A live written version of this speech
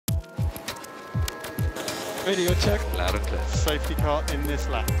Radio check. Loud and clear. Safety car in this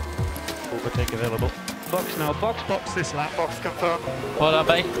lap. Overtake available. Box now, box this lap. Box confirmed. Well done,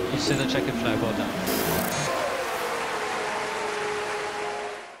 mate. You see the checkered flag, well done.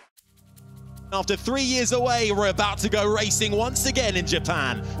 After 3 years away, we're about to go racing once again in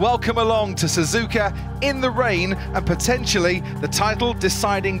Japan. Welcome along to Suzuka in the rain and potentially the title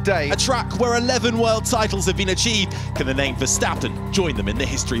deciding day. A track where 11 world titles have been achieved. Can the name Verstappen join them in the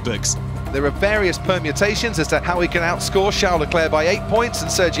history books? There are various permutations as to how he can outscore Charles Leclerc by 8 points and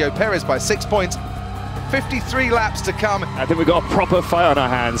Sergio Perez by 6 points. 53 laps to come. I think we've got a proper fight on our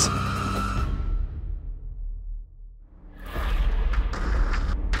hands.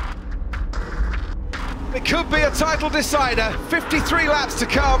 It could be a title decider. 53 laps to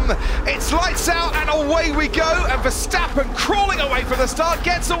come. It's lights out and away we go. And Verstappen crawling away from the start,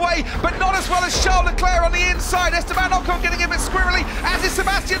 gets away, but not as well as Charles Leclerc on the inside. Esteban Ocon getting a bit squirrely, as is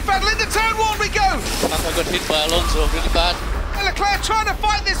Sebastian Vettel. Into turn one we go. I got hit by Alonso really bad. Leclerc trying to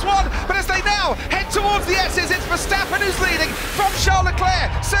fight this one, but as they now head towards the S's, it's Verstappen who's leading from Charles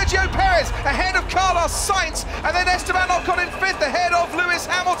Leclerc. Sergio Perez ahead of Carlos Sainz, and then Esteban Ocon in fifth ahead of Lewis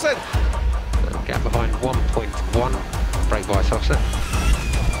Hamilton. Gap behind 1.1. Brake bias offset.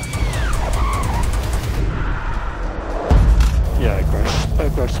 Yeah, I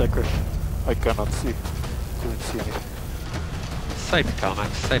crashed. I cannot see. Couldn't see anything. Safety car,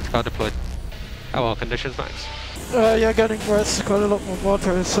 Max. Safety car deployed. How are conditions, Max? Yeah, getting worse, quite a lot more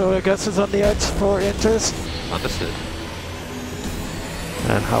water, so I guess it's on the edge for inters. Understood.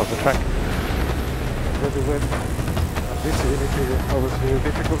 And how's the track? Very wet. This is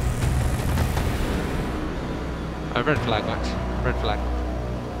obviously difficult. Red flag, Max. Red flag.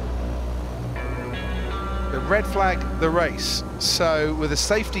 The red flag the race. So with a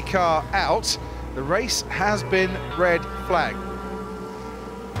safety car out, the race has been red flagged.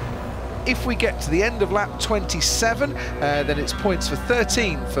 If we get to the end of lap 27, then it's points for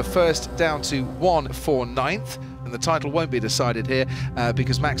 13 for first, down to 1 for ninth. And the title won't be decided here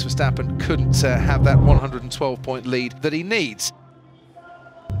because Max Verstappen couldn't have that 112-point lead that he needs.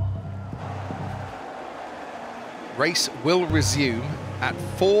 Race will resume at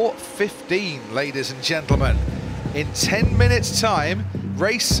 4:15, ladies and gentlemen. In 10 minutes' time,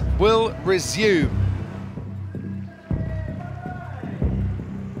 race will resume.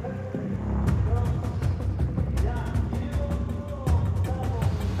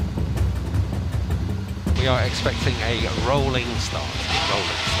 We are expecting a rolling start.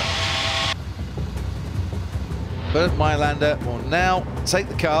 Bernd Mailander will now take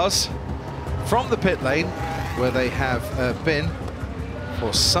the cars from the pit lane, where they have been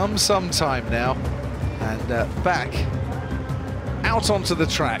for some time now, and back out onto the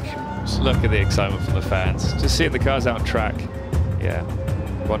track. Look at the excitement from the fans. Just seeing the cars out on track. Yeah,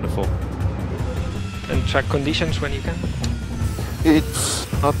 wonderful. And track conditions when you can? It's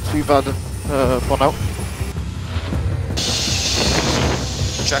not too bad for now.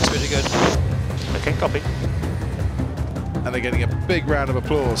 Track's pretty good. Okay, copy. And they're getting a big round of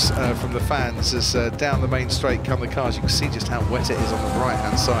applause from the fans as down the main straight come the cars. You can see just how wet it is on the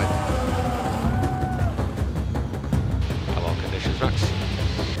right-hand side. How are conditions, Max?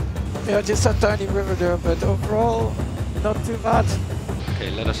 Yeah, just a tiny river there, but overall, not too bad.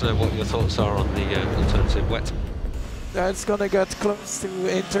 Okay, let us know what your thoughts are on the alternative wet. Yeah, it's gonna get close to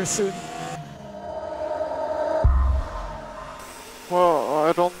Inter soon. Well,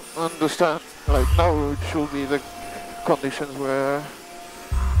 I don't understand. Like now it should be the conditions where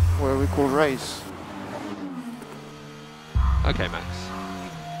we could race. Okay, Max.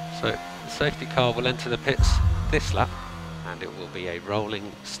 So the safety car will enter the pits this lap, and it will be a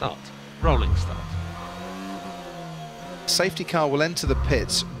rolling start. Rolling start. Safety car will enter the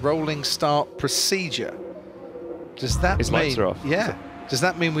pits, rolling start procedure. Does that His mean... lights are off. Yeah. Does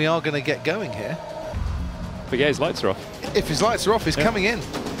that mean we are going to get going here? But yeah, his lights are off. If his lights are off, he's coming in.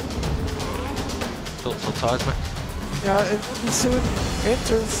 Thoughts on tyres, Max? Yeah, it will be soon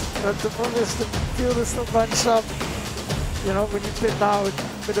Inters, but the problem is the field is still bunched up. You know, when you pit now, it's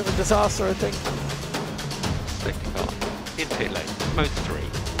a bit of a disaster, I think. Safety car in pit lane, mode 3.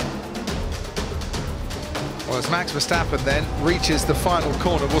 Well, as Max Verstappen then reaches the final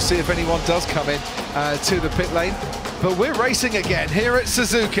corner, we'll see if anyone does come in to the pit lane. But we're racing again here at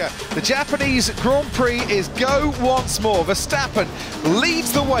Suzuka. The Japanese Grand Prix is go once more. Verstappen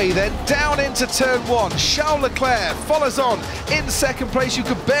leads the way then down into turn 1. Charles Leclerc follows on in second place. You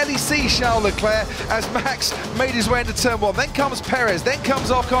could barely see Charles Leclerc as Max made his way into turn 1. Then comes Perez, then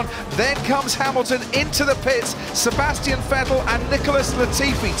comes Ocon, then comes Hamilton into the pits. Sebastian Vettel and Nicholas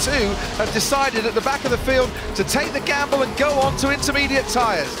Latifi too have decided at the back of the field to take the gamble and go on to intermediate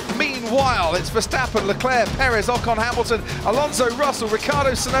tyres. Meanwhile, it's Verstappen, Leclerc, Perez, Ocon, Hamilton, Alonso, Russell,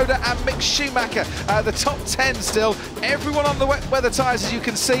 Ricciardo, Tsunoda and Mick Schumacher. The top 10 still. Everyone on the wet weather tyres, as you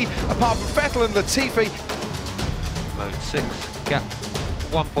can see, apart from Vettel and Latifi. Mode 6, gap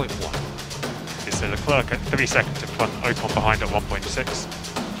 1.1. So Leclerc at 3 seconds in front, Ocon behind at 1.6.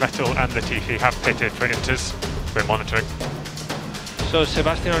 Vettel and Latifi have pitted for inters. We're monitoring. So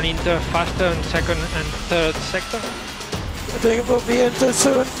Sebastian on Inter faster in second and third sector. I think it will be into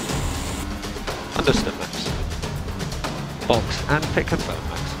soon. Understood, Max. Box and pit confirm,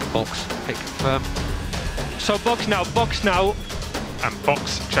 Max. Box, pit confirm. So box now, And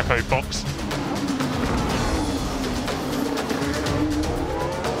box, Checo box.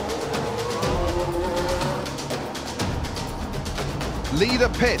 Leader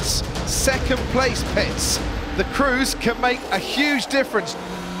pits, second place pits. The crews can make a huge difference.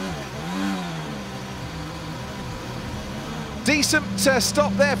 Decent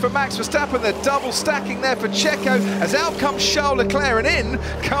stop there for Max Verstappen. They're double stacking there for Checo as out comes Charles Leclerc and in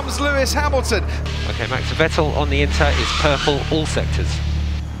comes Lewis Hamilton. Okay, Max, Vettel on the Inter is purple all sectors.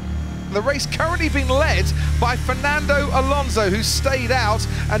 The race currently being led by Fernando Alonso, who stayed out,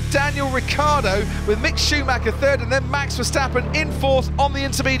 and Daniel Ricciardo with Mick Schumacher third, and then Max Verstappen in fourth on the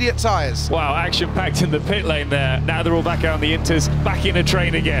intermediate tyres. Wow, action-packed in the pit lane there. Now they're all back out on the Inters, back in a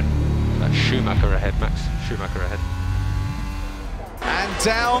train again. That's Schumacher ahead, Max. Schumacher ahead. And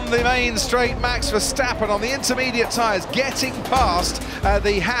down the main straight, Max Verstappen on the intermediate tyres, getting past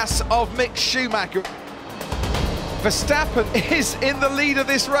the Haas of Mick Schumacher. Verstappen is in the lead of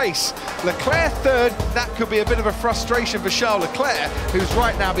this race. Leclerc third. That could be a bit of a frustration for Charles Leclerc, who's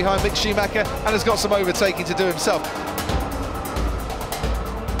right now behind Mick Schumacher and has got some overtaking to do himself.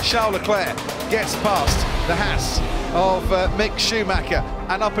 Charles Leclerc gets past the Haas of Mick Schumacher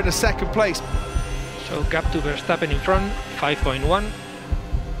and up in a second place. So gap to Verstappen in front, 5.1.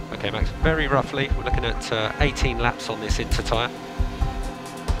 Okay, Max, very roughly, we're looking at 18 laps on this Inter tyre.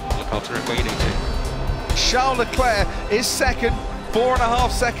 Look after it where you need to. Charles Leclerc is second,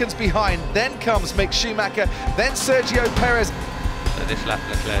 4.5 seconds behind. Then comes Mick Schumacher, then Sergio Perez. So this lap,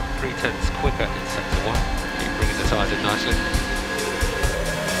 Leclerc 3/10 quicker in sector 1. Keep bringing the tyres in nicely.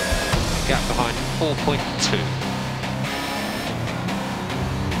 Gap behind 4.2.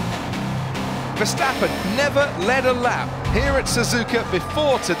 Verstappen never led a lap here at Suzuka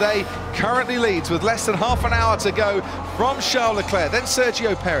before today. Currently leads with less than half an hour to go from Charles Leclerc, then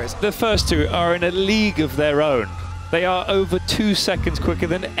Sergio Perez. The first two are in a league of their own. They are over 2 seconds quicker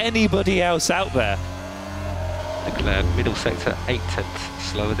than anybody else out there. Leclerc, middle sector, 0.8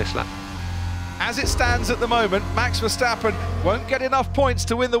 slower this lap. As it stands at the moment, Max Verstappen won't get enough points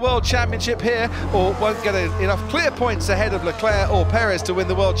to win the World Championship here, or won't get enough clear points ahead of Leclerc or Perez to win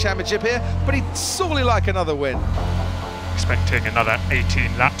the World Championship here, but he'd sorely like another win. Expecting another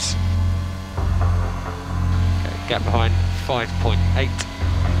 18 laps. Okay, gap behind 5.8.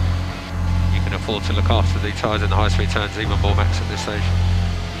 You can afford to look after the tyres in the high-speed turns even more, Max, at this stage.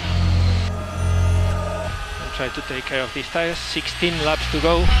 Try to take care of these tyres. 16 laps to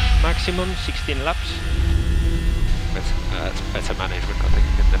go, maximum 16 laps. It's better management, I think,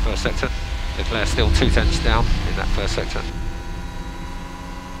 in the first sector. Leclerc still 0.2 down in that first sector.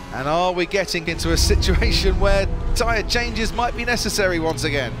 And are we getting into a situation where tyre changes might be necessary once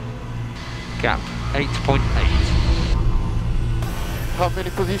again? Gap 8.8. How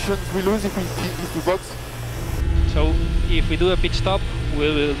many positions we lose if we box? So if we do a pit stop, we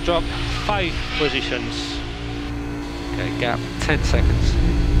will drop 5 positions. Okay, gap 10 seconds.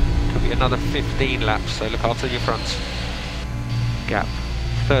 Could be another 15 laps, so look after your fronts. Gap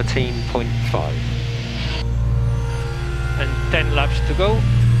 13.5. And 10 laps to go.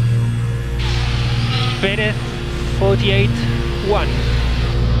 Perez 48.1.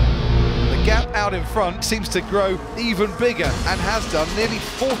 The gap out in front seems to grow even bigger and has done. Nearly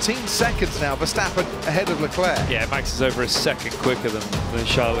 14 seconds now, Verstappen ahead of Leclerc. Yeah, Max is over a second quicker than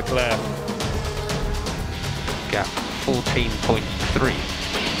Charles Leclerc. Gap 14.3.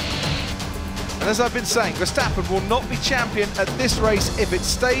 And as I've been saying, Verstappen will not be champion at this race if it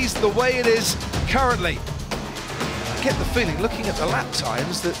stays the way it is currently. I get the feeling, looking at the lap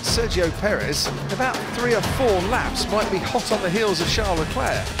times, that Sergio Perez, in about 3 or 4 laps, might be hot on the heels of Charles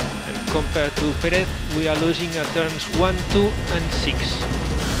Leclerc. And compared to Perez, we are losing at turns 1, 2 and 6.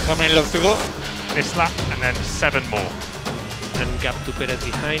 How many laps to go? This lap and then 7 more. And gap to Perez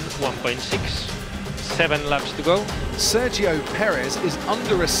behind 1.6. 7 laps to go. Sergio Perez is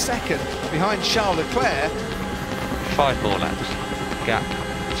under a second behind Charles Leclerc. 5 more laps. Gap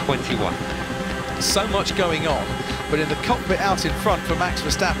 21. So much going on but in the cockpit out in front for Max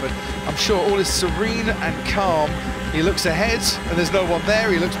Verstappen, I'm sure all is serene and calm. He looks ahead and there's no one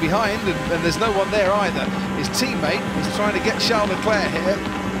there, he looks behind and there's no one there either. His teammate is trying to get Charles Leclerc here.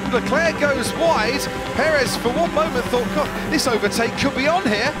 Leclerc goes wide. Perez for one moment thought, God, this overtake could be on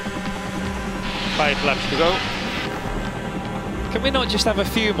here. 5 laps to go. Can we not just have a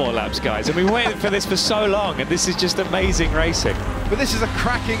few more laps, guys? And we waited for this for so long, and this is just amazing racing. But this is a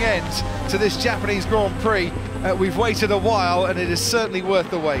cracking end to this Japanese Grand Prix. We've waited a while, and it is certainly worth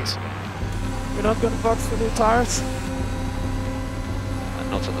the wait. You're not going to box for new tyres?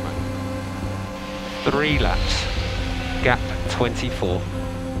 Not at the moment. 3 laps. Gap 24.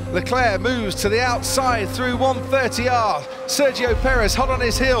 Leclerc moves to the outside through 130R. Sergio Perez hot on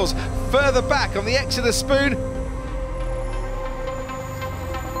his heels, further back on the exit of Spoon.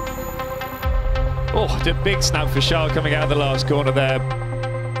 Oh, the big snap for Charles coming out of the last corner there.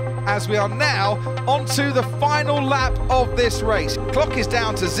 As we are now onto the final lap of this race. Clock is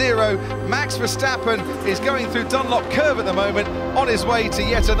down to 0. Max Verstappen is going through Dunlop Curve at the moment, on his way to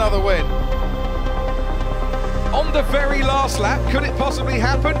yet another win. On the very last lap, could it possibly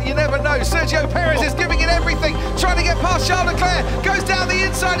happen? You never know. Sergio Perez is giving it everything, trying to get past Charles Leclerc, goes down the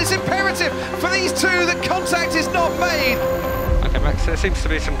inside. It's imperative for these two that contact is not made. Okay, Max, there seems to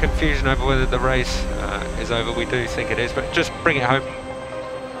be some confusion over whether the race is over. We do think it is, but just bring it home.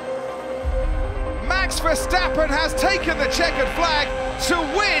 Max Verstappen has taken the checkered flag to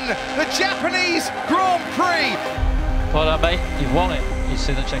win the Japanese Grand Prix. Well done, mate. You've won it. You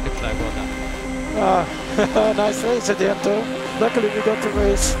see the checkered flag. Well done. Nice race at the end, though. Luckily, we got the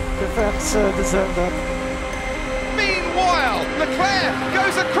race. The fans deserve that. Meanwhile, Leclerc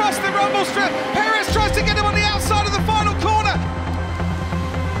goes across the rumble strip. Perez tries to get him on the outside of the final corner.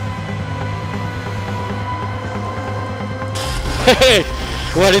 Hey,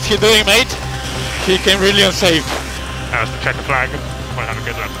 what is he doing, mate? He came really unsafe. That was the checkered flag. We'll have a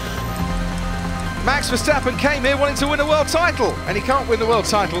good lap. Max Verstappen came here wanting to win a world title, and he can't win the world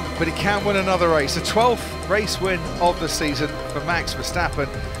title, but he can win another race. The 12th race win of the season for Max Verstappen.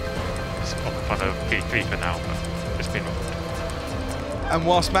 It's on a P3 for now, but it's been. And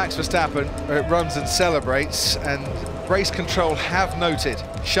whilst Max Verstappen runs and celebrates, and race control have noted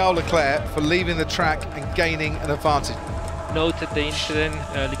Charles Leclerc for leaving the track and gaining an advantage. Noted the incident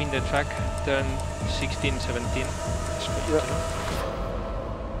leaving the track, turn 16, 17.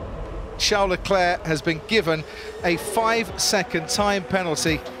 Charles Leclerc has been given a 5-second time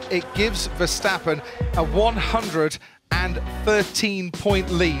penalty. It gives Verstappen a 113-point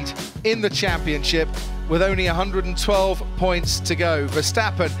lead in the championship with only 112 points to go.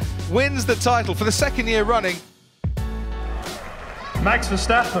 Verstappen wins the title for the 2nd year running. Max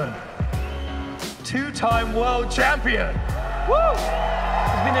Verstappen, 2-time world champion. Woo!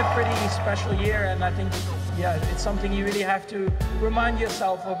 It's been a pretty special year, and I think, yeah, it's something you really have to remind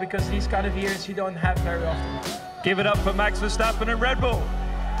yourself of, because these kind of years you don't have very often. Give it up for Max Verstappen and Red Bull.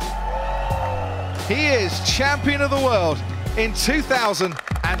 He is champion of the world in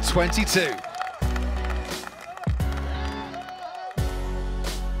 2022.